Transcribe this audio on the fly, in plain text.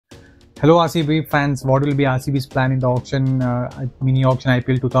Hello RCB fans, what will be RCB's plan in the auction, mini auction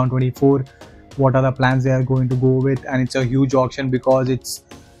IPL 2024? What are the plans they are going to go with? And it's a huge auction because it's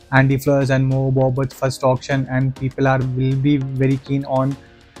Andy Fleurs and Mo Bobat's first auction, and people will be very keen on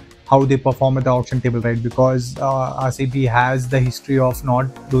how they perform at the auction table, right? Because RCB has the history of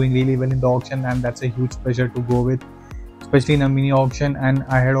not doing really well in the auction, and that's a huge pressure to go with, especially in a mini auction and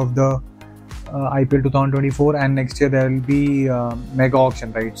ahead of the IPL 2024, and next year there will be mega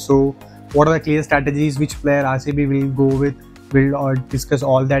auction, right? So what are the clear strategies, which player RCB will go with? We'll discuss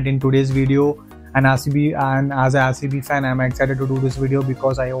all that in today's video. And as an RCB fan, I'm excited to do this video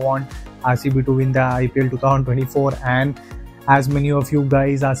because I want RCB to win the IPL 2024. And as many of you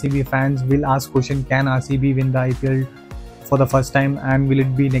guys RCB fans will ask question, can RCB win the IPL for the first time, and will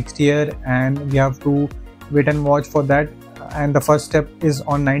it be next year? And we have to wait and watch for that. And the first step is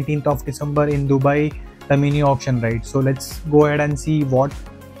on 19th of December in Dubai, the mini auction, right? So let's go ahead and see what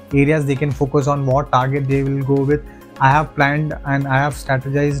areas they can focus on, what target they will go with. I have planned and I have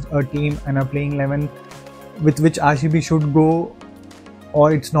strategized a team and a playing 11 with which RCB should go,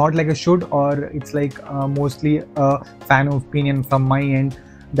 or it's not like a should, or it's like mostly a fan opinion from my end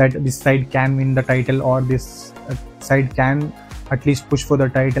that this side can win the title, or this side can at least push for the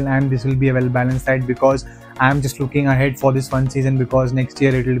title, and this will be a well balanced side, because I am just looking ahead for this one season, because next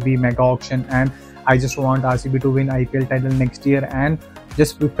year it will be mega auction and I just want RCB to win IPL title next year, and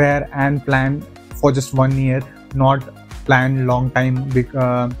just prepare and plan for just 1 year, not plan long time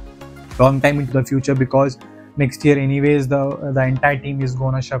into the future, because next year anyways the entire team is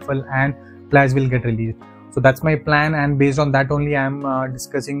gonna shuffle and players will get released. So that's my plan, and based on that only I am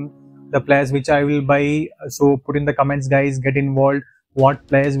discussing the players which I will buy. So put in the comments guys, get involved. What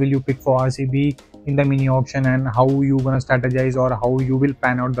players will you pick for RCB in the mini auction, and how you gonna strategize, or how you will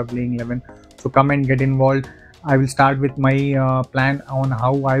plan out the playing 11? So comment, get involved. I will start with my plan on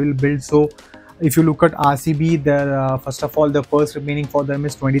how I will build. So if you look at RCB, their first of all, the purse remaining for them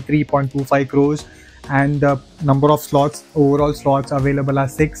is 23.25 crores, and the number of slots, overall slots available are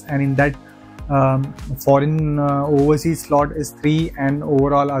 6, and in that foreign overseas slot is 3, and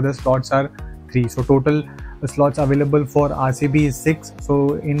overall other slots are 3. So total slots available for RCB is 6.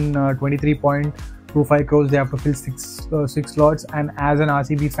 So in 23.25 crores they have to fill 6 slots. And as an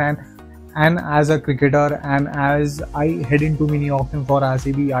RCB fan and as a cricketer, and as I head into mini auction for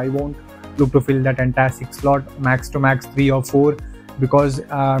RCB, I won't look to fill that entire 6 slot, max to max 3 or 4, because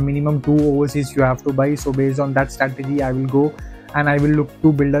minimum 2 overseas you have to buy. So based on that strategy I will go, and I will look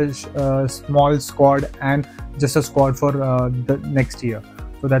to build a small squad, and just a squad for the next year.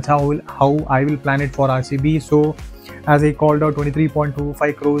 So that's how I will plan it for RCB. So as I called out,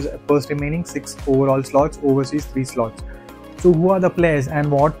 23.25 crores first remaining, 6 overall slots, overseas 3 slots. So who are the players, and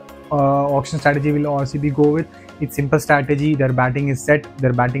what auction strategy will RCB go with? It's simple strategy. Their batting is set,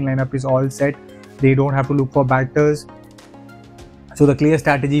 their batting lineup is all set, they don't have to look for batters. So the clear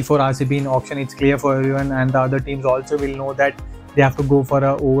strategy for RCB in auction, it's clear for everyone, and the other teams also will know that they have to go for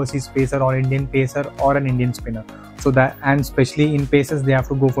a overseas pacer, or Indian pacer, or an Indian spinner. So that, and especially in paces, they have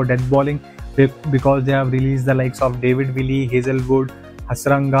to go for death bowling, because they have released the likes of David Willey, Hazelwood,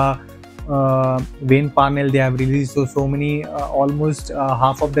 Hasranga, Wayne Parnell. They have released so many, almost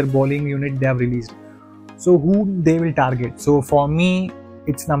half of their bowling unit they have released. So who they will target? So for me,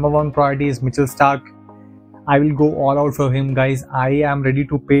 its number 1 priority is Mitchell Starc. I will go all out for him, guys. I am ready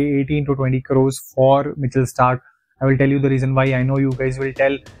to pay 18 to 20 crores for Mitchell Starc. I will tell you the reason why. I know you guys will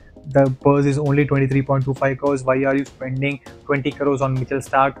tell the purse is only 23.25 crores. Why are you spending 20 crores on Mitchell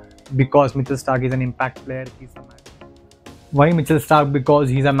Starc? Because Mitchell Starc is an impact player. Why Mitchell Starc? Because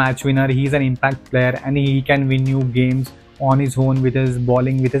he's a match winner, he's an impact player, and he can win you games on his own with his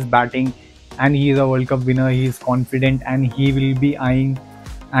bowling, with his batting, and he is a World Cup winner. He is confident, and he will be eyeing,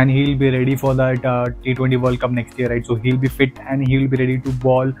 and he'll be ready for that T20 World Cup next year, right? So he'll be fit and he'll be ready to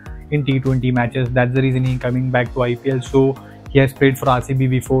bowl in T20 matches. That's the reason he's coming back to IPL. So he has played for RCB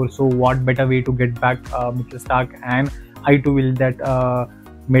before, so what better way to get back Mitchell Starc, and I too will that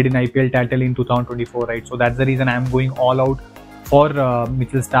made in IPL title in 2024, right? So that's the reason I'm going all out for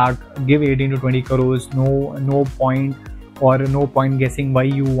Mitchell Starc. Give 18 to 20 crores. No point guessing why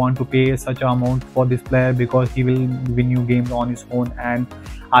you want to pay such an amount for this player, because he will win you games on his own, and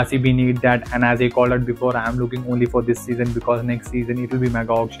RCB need that. And as I called out before, I am looking only for this season, because next season it will be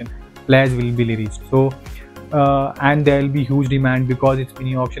mega auction, players will be released. So and there will be huge demand, because it's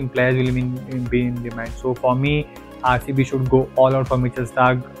mini auction, players will be in demand. So for me, RCB should go all out for Mitchell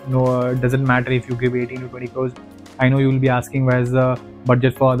Starc. No, it doesn't matter if you give 18 to 20 crores. I know you will be asking where's the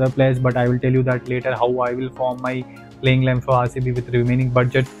budget for other players, but I will tell you that later, how I will form my playing 11 for RCB with remaining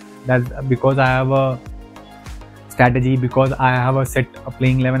budget. That's because I have a strategy, because I have a set of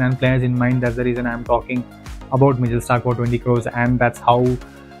playing 11 and players in mind. That's the reason I'm talking about Mitchell Starc for 20 crores, and that's how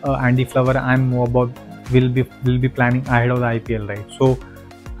Andy Flower and Mo Bobat will be planning ahead of the IPL, right? So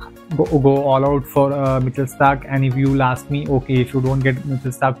go all out for Mitchell Starc. And if you'll ask me, okay, if you don't get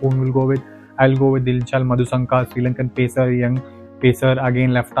Mitchell Starc, whom will go with? I'll go with Dilchal Madhusanka, Sri Lankan pacer, young pacer,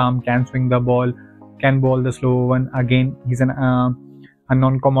 again left arm, can swing the ball, can bowl the slow one. Again, he's a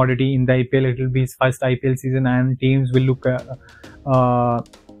non-commodity in the IPL. It will be his first IPL season, and teams will look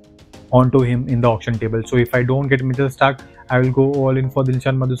onto him in the auction table. So if I don't get Mitchell Starc, I will go all in for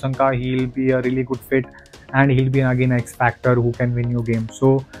Dilshan Madhusanka. He'll be a really good fit, and he'll be again X factor who can win your game.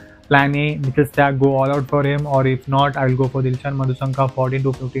 So plan A, Mitchell Starc, go all out for him, or if not, I will go for Dilshan Madhusanka, 14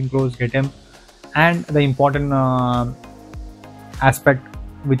 to 15 crores, get him. And the important aspect,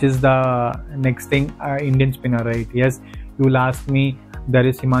 which is the next thing, Indian spinner, right? Yes, you will ask me, there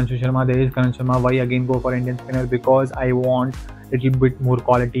is Himanshu Sharma, there is Karan Sharma. Why again go for Indian spinner? Because I want a little bit more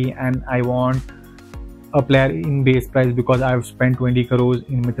quality, and I want a player in base price, because I have spent 20 crores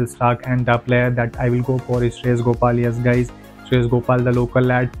in Mitchell Starc, and the player that I will go for is Shreyas Gopal. Yes guys, Shreyas Gopal, the local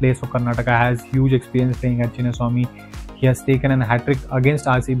lad, plays for Karnataka, has huge experience playing at Chinnaswamy. He has taken a hat-trick against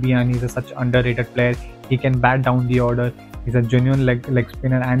RCB, and he's such underrated player. He can bat down the order. He's a genuine leg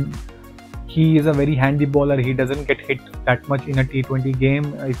spinner, and he is a very handy bowler. He doesn't get hit that much in a T20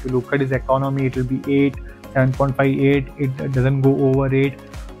 game. If you look at his economy, it will be 8, 7.58. It doesn't go over 8.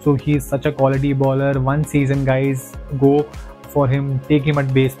 So he is such a quality bowler. One season, guys, go for him. Take him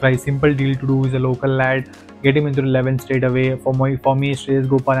at base price. Simple deal to do. He's a local lad. Get him into 11 straight away. For me, Shreyas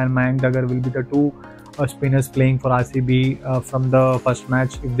Gopal and Mayank Dagar will be the two spinners playing for RCB from the first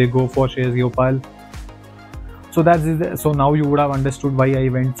match if they go for Shreyas Gopal. So that's it. So now you would have understood why I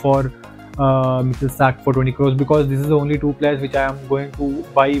went for Mitchell Starc for 20 crores, because this is the only two players which I am going to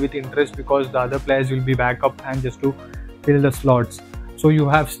buy with interest, because the other players will be backup and just to fill the slots. So you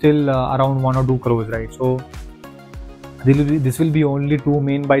have still around 1 or 2 crores, right? So this will be only two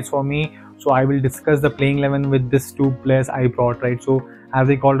main buys for me. So I will discuss the playing 11 with these two players I brought, right? So as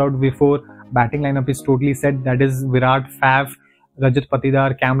I called out before, batting lineup is totally set. That is Virat, Faf, Rajat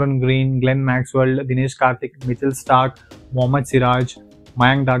Patidar, Cameron Green, Glenn Maxwell, Dinesh Karthik, Mitchell Starc, Mohammad Siraj,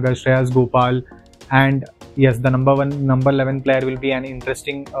 Mayank Dagar, Shreyas Gopal, and yes, the number 11 player will be an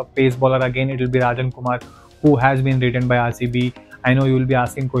interesting pace bowler. Again, it will be Rajan Kumar, who has been retained by RCB. I know you will be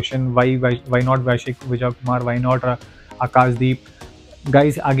asking question, why not Vijay Kumar, why not Akashdeep?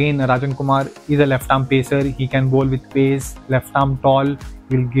 Guys, again, Rajan Kumar is a left arm pacer. He can bowl with pace, left arm tall,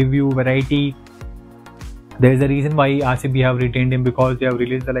 will give you variety. There is a reason why RCB have retained him, because they have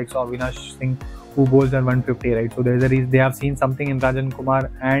released the likes of Avinash Singh, who bowls at 150, right? So there is a reason they have seen something in Rajan Kumar,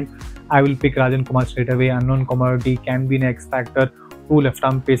 and I will pick Rajan Kumar straight away. Unknown commodity, can be an X factor. Two left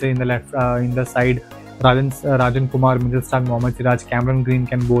arm pacer in the left in the side. Rajan Kumar, Mitchell Starc, Mohammad Siraj, Cameron Green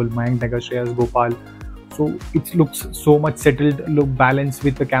can bowl, Mayank Dagar, Shreyas Gopal. So it looks so much settled, look balanced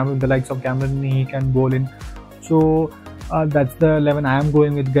with the likes of Cameron. He can bowl in. So that's the 11 I am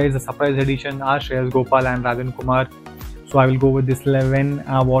going with, guys. The surprise addition are Shreyas Gopal and Rajan Kumar. So I will go with this 11.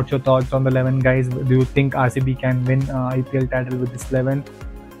 What's your thoughts on the 11, guys? Do you think RCB can win IPL title with this 11?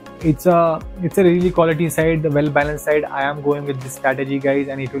 It's a really quality side, the well balanced side. I am going with this strategy, guys.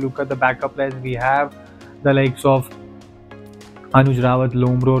 And if you look at the backup players, we have the likes of Anuj Rawat,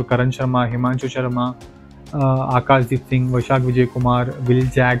 Lomror, Karan Sharma, Himanshu Sharma, Akashdeep Singh, Vishak Vijay Kumar, Will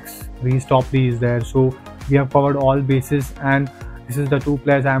Jacks, Reece Topley is there. So we have covered all bases, and this is the two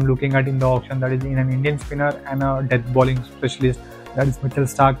players I am looking at in the auction. That is in an Indian spinner and a death bowling specialist. That is Mitchell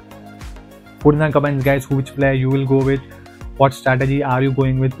Starc. Put in the comments, guys, which player you will go with. What strategy are you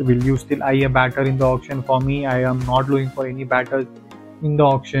going with? Will you still eye a batter in the auction? For me, I am not looking for any batters in the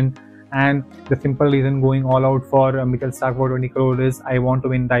auction. And the simple reason going all out for Mitchell Starc for 20 crores is I want to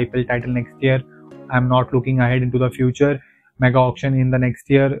win the IPL title next year. I am not looking ahead into the future. Mega auction in the next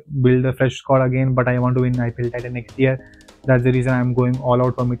year, build a fresh squad again, but I want to win IPL title next year. That's the reason I am going all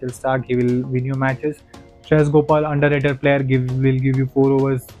out for Mitchell Starc. He will win you matches. Shreyas Gopal, underrated player, will give you 4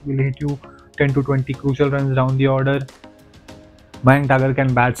 overs, will hit you 10 to 20 crucial runs down the order. Mayank Dagar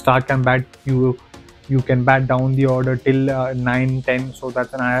can bat, Starc can bat, you can bat down the order till 9, 10, so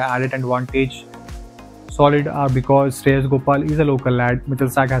that's an added advantage. Solid because Shreyas Gopal is a local lad. Mitchell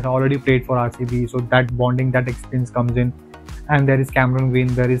Starc has already played for RCB, so that bonding, that experience comes in. And there is Cameron Green,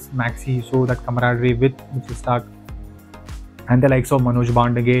 there is Maxi, so that camaraderie with Mitchell Starc. And the likes of Manoj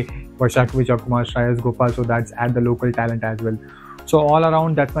Bandage, Vishak Vijay Kumar, Shreyas Gopal, so that's at the local talent as well. So all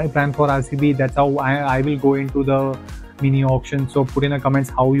around, that's my plan for RCB. That's how I will go into the mini auction. So put in the comments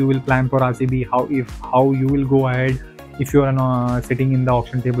how you will plan for RCB, how you will go ahead if you are sitting in the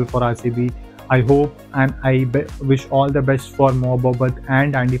auction table for RCB. I hope and I wish all the best for Mo Bobat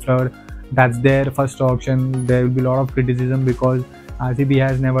and Andy Flower. That's their first auction. There will be a lot of criticism because RCB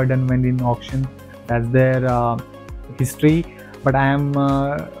has never done well in auction. That's their history. But I am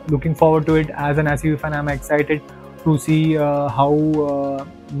looking forward to it. As an RCB fan, I am excited to see how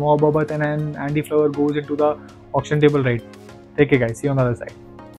Mo Bobat and Andy Flower goes into the auction table, right? Take care, guys. See you on the other side.